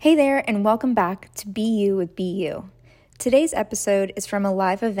Hey there, and welcome back to Be You with Be You. Today's episode is from a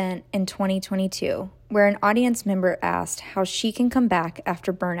live event in 2022, where an audience member asked how she can come back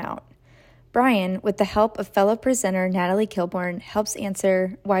after burnout. Brian, with the help of fellow presenter Natalie Kilborn, helps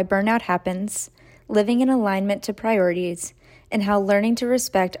answer why burnout happens, living in alignment to priorities, and how learning to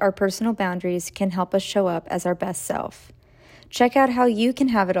respect our personal boundaries can help us show up as our best self. Check out how you can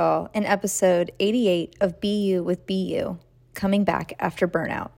have it all in episode 88 of Be You with Be You. Coming back after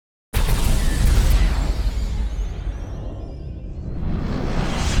burnout.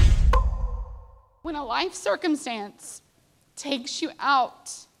 When a life circumstance takes you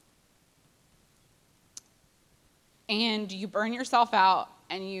out and you burn yourself out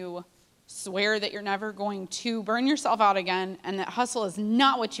and you swear that you're never going to burn yourself out again and that hustle is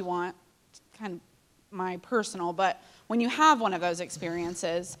not what you want, it's kind of my personal, but when you have one of those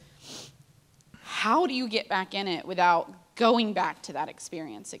experiences, how do you get back in it without going back to that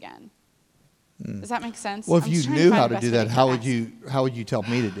experience again? Does that make sense? Well, if you knew how to do that, how would you tell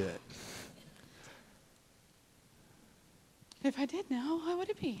me to do it? If I did know, how would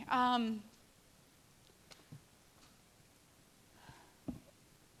it be? I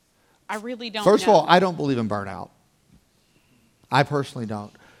really don't know. First of all, I don't believe in burnout. I personally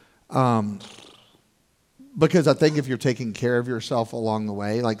don't. Because I think if you're taking care of yourself along the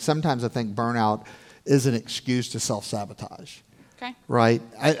way, like sometimes I think burnout is an excuse to self-sabotage. Okay. Right?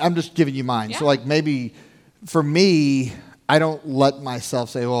 I'm just giving you mine. Yeah. So like maybe for me, I don't let myself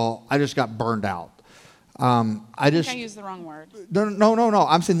say, well, I just got burned out. I think I used the wrong word. No.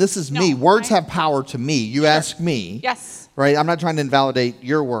 I'm saying this is me. Words have power to me. You ask me. Yes. Right? I'm not trying to invalidate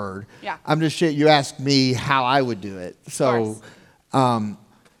your word. Yeah. I'm just you ask me how I would do it. So, I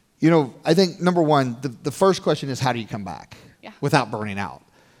think number one, the first question is how do you come back without burning out?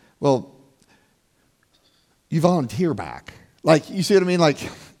 Well, you volunteer back. Like, you see what I mean? Like,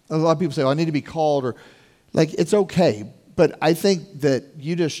 a lot of people say, oh, I need to be called, or like, it's okay. But I think that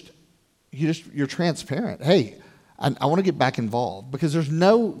you're transparent. Hey, I want to get back involved, because there's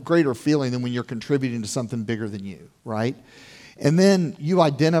no greater feeling than when you're contributing to something bigger than you, right? And then you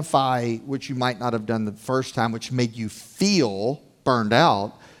identify what you might not have done the first time, which made you feel burned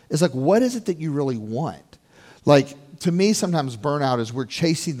out. It's like, what is it that you really want? Like, to me, sometimes burnout is we're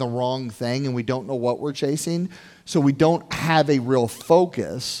chasing the wrong thing and we don't know what we're chasing. So we don't have a real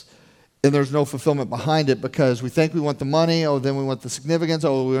focus and there's no fulfillment behind it because we think we want the money, then we want the significance, we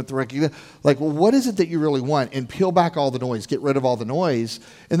want the recognition. Like, well, what is it that you really want? And peel back all the noise, get rid of all the noise,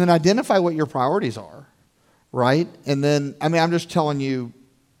 and then identify what your priorities are, right? And then, I'm just telling you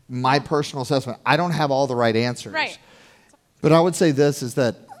my personal assessment. I don't have all the right answers. Right. But I would say this is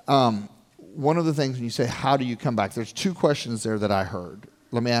that one of the things when you say, how do you come back? There's two questions there that I heard.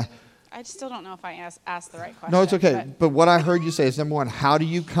 I still don't know if I asked the right question. No, it's okay. But what I heard you say is, number one, how do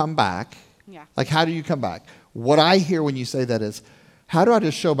you come back? Yeah. Like, how do you come back? What I hear when you say that is, how do I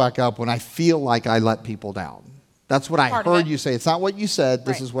just show back up when I feel like I let people down? That's what I heard you say. It's not what you said.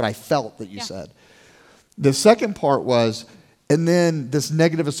 This is what I felt that you said. The second part was, and then this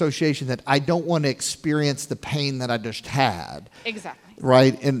negative association that I don't want to experience the pain that I just had. Exactly.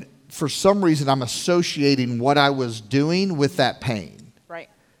 Right? And for some reason, I'm associating what I was doing with that pain. Right.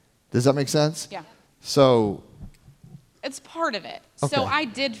 Does that make sense? Yeah. So it's part of it. Okay. So I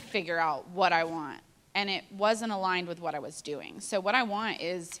did figure out what I want, and it wasn't aligned with what I was doing. So what I want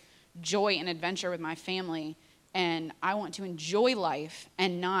is joy and adventure with my family, and I want to enjoy life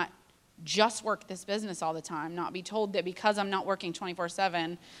and not just work this business all the time, not be told that because I'm not working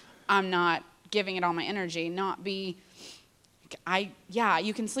 24/7, I'm not giving it all my energy, not be,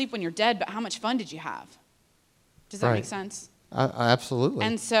 you can sleep when you're dead, but how much fun did you have? Does that make sense? Absolutely.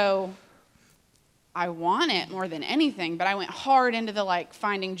 And so I want it more than anything, but I went hard into the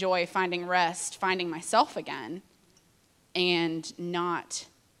finding joy, finding rest, finding myself again, and not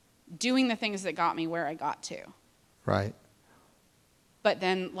doing the things that got me where I got to. Right. But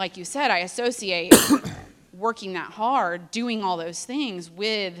then, like you said, I associate working that hard, doing all those things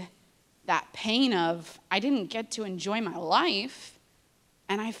with that pain of I didn't get to enjoy my life,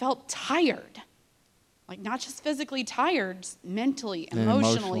 and I felt tired. Like, not just physically tired, mentally,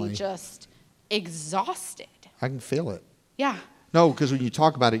 emotionally just exhausted. I can feel it. Yeah. No, because when you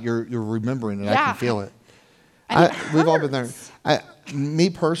talk about it, you're remembering it. Yeah. I can feel it. We've all been there. Me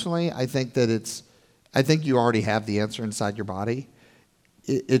personally, I think that I think you already have the answer inside your body.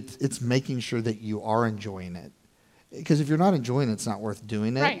 It's making sure that you are enjoying it. Because if you're not enjoying it, it's not worth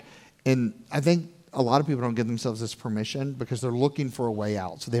doing it. Right. And I think a lot of people don't give themselves this permission because they're looking for a way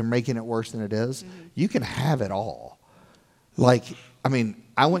out. So they're making it worse than it is. Mm-hmm. You can have it all. Like, I went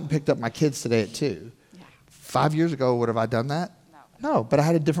and picked up my kids today at 2:00. Yeah. 5 years ago, would have I done that? No, but I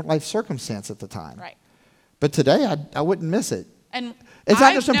had a different life circumstance at the time. Right. But today, I wouldn't miss it. And it's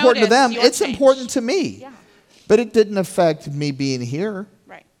not just important to them. It's change. important to me. Yeah. But it didn't affect me being here.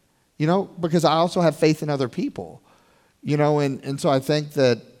 Right. You know, because I also have faith in other people. You know, and so I think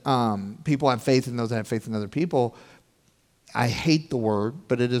that people have faith in those that have faith in other people. I hate the word,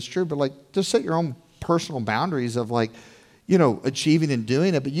 but it is true. But like, just set your own personal boundaries of like, you know, achieving and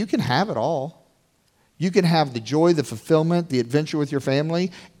doing it. But you can have it all. You can have the joy, the fulfillment, the adventure with your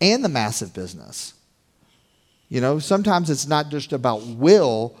family, and the massive business. You know, sometimes it's not just about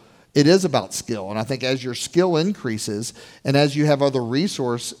will, it is about skill. And I think as your skill increases and as you have other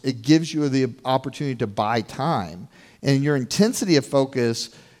resource, it gives you the opportunity to buy time. And your intensity of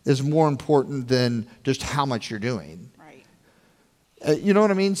focus is more important than just how much you're doing. Right. You know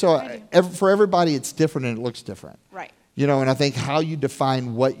what I mean? So for everybody, it's different and it looks different. Right. You know, and I think how you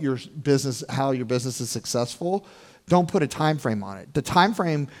define what your business, how your business is successful, don't put a time frame on it. The time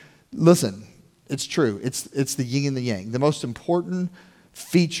frame, listen, it's true. It's the yin and the yang. The most important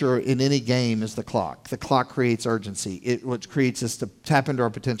feature in any game is the clock. The clock creates urgency. What creates us to tap into our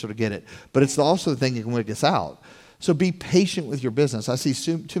potential to get it. But it's also the thing that can wig us out. So be patient with your business. I see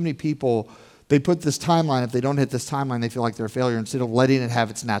too many people, they put this timeline. If they don't hit this timeline, they feel like they're a failure instead of letting it have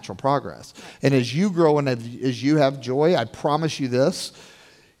its natural progress. And as you grow and as you have joy, I promise you this,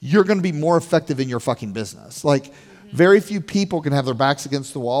 you're going to be more effective in your fucking business. Like, very few people can have their backs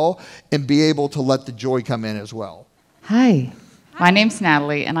against the wall and be able to let the joy come in as well. Hi. My name's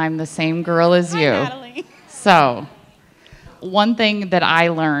Natalie, and I'm the same girl as you. Hi, Natalie. So, one thing that I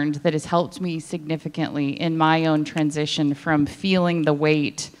learned that has helped me significantly in my own transition from feeling the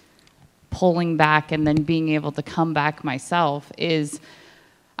weight, pulling back, and then being able to come back myself is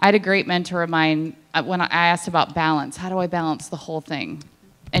I had a great mentor of mine when I asked about balance. How do I balance the whole thing?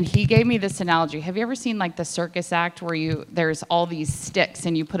 And he gave me this analogy. Have you ever seen like the circus act where there's all these sticks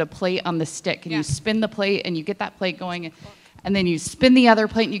and you put a plate on the stick and you spin the plate and you get that plate going and then you spin the other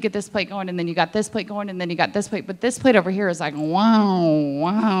plate and you get this plate going and then you got this plate going and then you got this plate. But this plate over here is like, wow,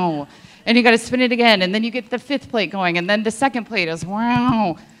 wow. And you got to spin it again and then you get the fifth plate going and then the second plate is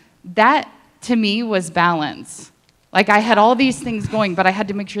wow. That to me was balance. Like I had all these things going, but I had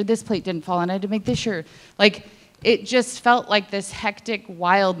to make sure this plate didn't fall and I had to make this sure. Like, it just felt like this hectic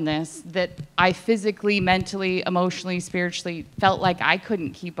wildness that I physically, mentally, emotionally, spiritually felt like I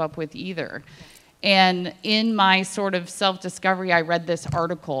couldn't keep up with either. And in my sort of self-discovery, I read this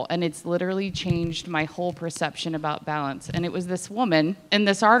article, and it's literally changed my whole perception about balance. And it was this woman in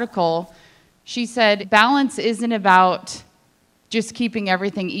this article, she said, balance isn't about just keeping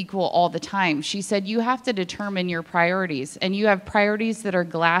everything equal all the time. She said, you have to determine your priorities, and you have priorities that are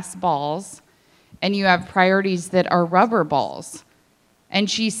glass balls, and you have priorities that are rubber balls. And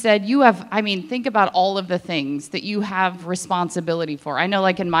she said, think about all of the things that you have responsibility for. I know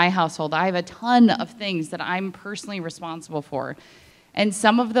like in my household, I have a ton of things that I'm personally responsible for. And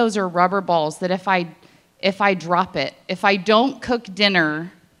some of those are rubber balls that if I drop it, if I don't cook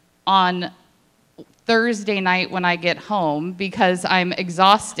dinner on Thursday night when I get home because I'm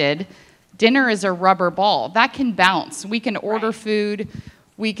exhausted, dinner is a rubber ball. That can bounce. We can order food.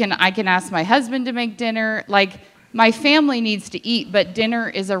 I can ask my husband to make dinner. Like, my family needs to eat, but dinner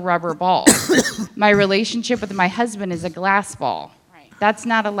is a rubber ball. My relationship with my husband is a glass ball. Right. That's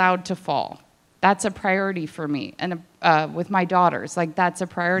not allowed to fall. That's a priority for me. And with my daughters, like, that's a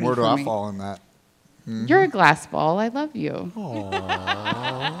priority for me. Where do I fall in that? Mm-hmm. You're a glass ball. I love you.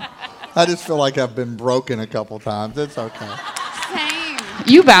 Aww. I just feel like I've been broken a couple times. It's okay. Same.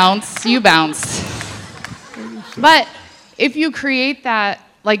 You bounce. But if you create that,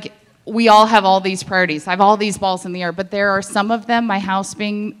 like, we all have all these priorities. I have all these balls in the air, but there are some of them, my house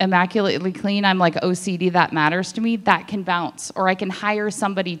being immaculately clean, I'm like OCD, that matters to me, that can bounce. Or I can hire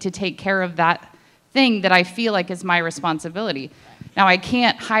somebody to take care of that thing that I feel like is my responsibility. Now, I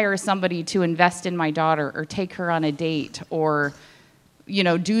can't hire somebody to invest in my daughter or take her on a date or,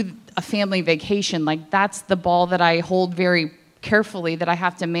 do a family vacation. Like, that's the ball that I hold very carefully that I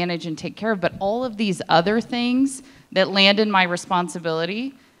have to manage and take care of. But all of these other things that land in my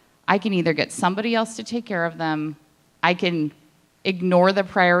responsibility, I can either get somebody else to take care of them, I can ignore the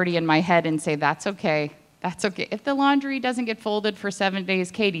priority in my head and say, that's okay. If the laundry doesn't get folded for 7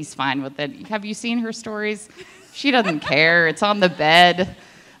 days, Katie's fine with it. Have you seen her stories? She doesn't care. It's on the bed.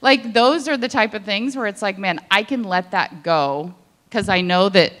 Like, those are the type of things where it's like, man, I can let that go because I know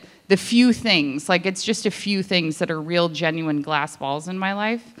that the few things, like it's just a few things that are real, genuine glass balls in my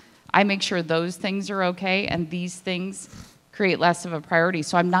life. I make sure those things are okay and these things create less of a priority.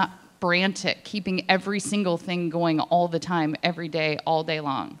 So I'm not frantic, keeping every single thing going all the time, every day, all day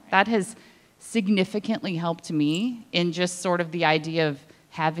long. That has significantly helped me in just sort of the idea of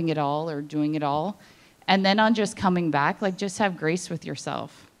having it all or doing it all. And then on just coming back, like, just have grace with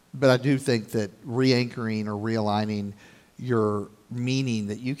yourself. But I do think that re-anchoring or realigning your meaning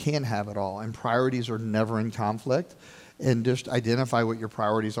that you can have it all, and priorities are never in conflict, and just identify what your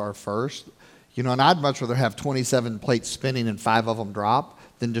priorities are first. You know, and I'd much rather have 27 plates spinning and 5 of them drop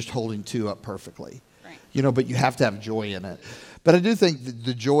than just holding 2 up perfectly. Right. You know, but you have to have joy in it. But I do think that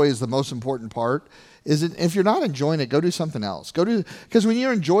the joy is the most important part. Is it, if you're not enjoying it, go do something else. Because when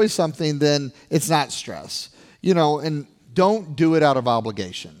you enjoy something, then it's not stress. You know, and don't do it out of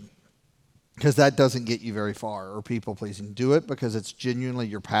obligation, because that doesn't get you very far, or people pleasing. Do it because it's genuinely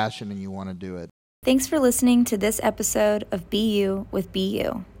your passion and you want to do it. Thanks for listening to this episode of Be You with Be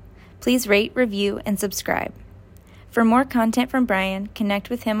You. Please rate, review, and subscribe. For more content from Brian,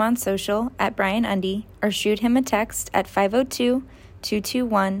 connect with him on social at Brian Undy, or shoot him a text at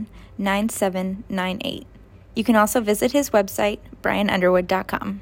 502-221-9798. You can also visit his website, brianunderwood.com.